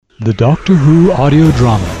The Doctor Who audio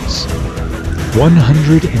dramas.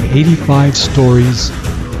 185 stories,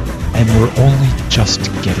 and we're only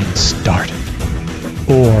just getting started.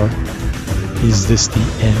 Or is this the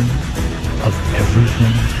end of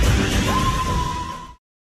everything?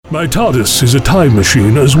 My TARDIS is a time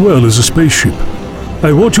machine as well as a spaceship.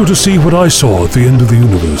 I want you to see what I saw at the end of the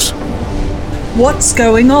universe. What's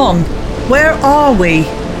going on? Where are we?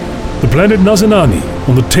 The planet Nazanani,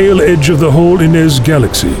 on the tail edge of the whole Inez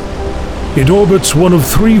galaxy. It orbits one of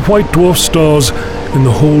 3 white dwarf stars in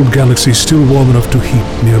the whole galaxy still warm enough to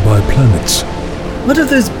heat nearby planets. What are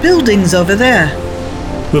those buildings over there?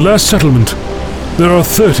 The last settlement. There are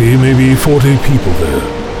 30, maybe 40 people there.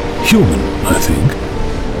 Human, I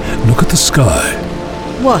think. Look at the sky.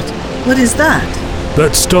 What? What is that?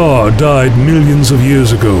 That star died millions of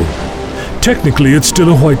years ago. Technically, it's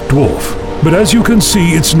still a white dwarf, but as you can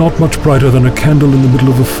see, it's not much brighter than a candle in the middle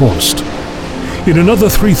of a forest. In another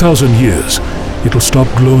 3,000 years, it'll stop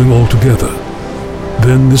glowing altogether.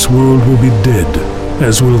 Then this world will be dead,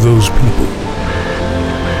 as will those people.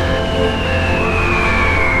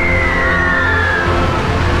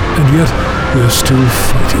 And yet, they're still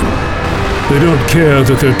fighting. They don't care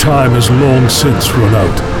that their time has long since run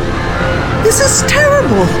out. This is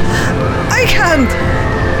terrible! I can't...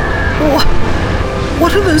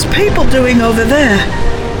 What are those people doing over there?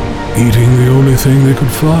 Eating the only thing they could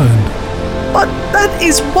find. But that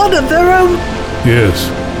is one of their own...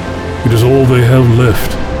 Yes, it is all they have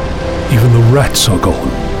left. Even the rats are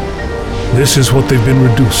gone. This is what they've been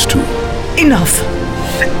reduced to. Enough!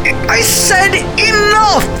 I said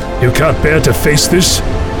enough! You can't bear to face this?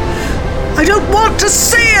 I don't want to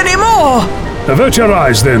see anymore! Avert your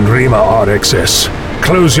eyes then, Rima RXS.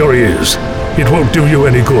 Close your ears. It won't do you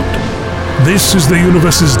any good. This is the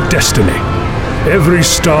universe's destiny. Every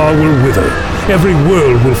star will wither. Every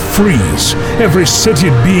world will freeze. Every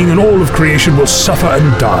sentient being in all of creation will suffer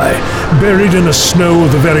and die, buried in the snow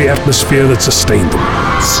of the very atmosphere that sustained them.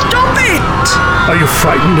 Stop it! Are you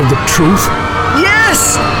frightened of the truth?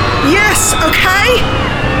 Yes! Yes, okay?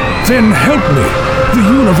 Then help me. The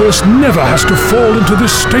universe never has to fall into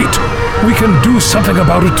this state. We can do something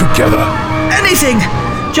about it together. Anything!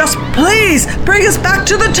 Just please bring us back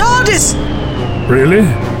to the TARDIS! Really?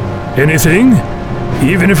 Anything?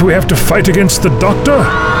 Even if we have to fight against the Doctor?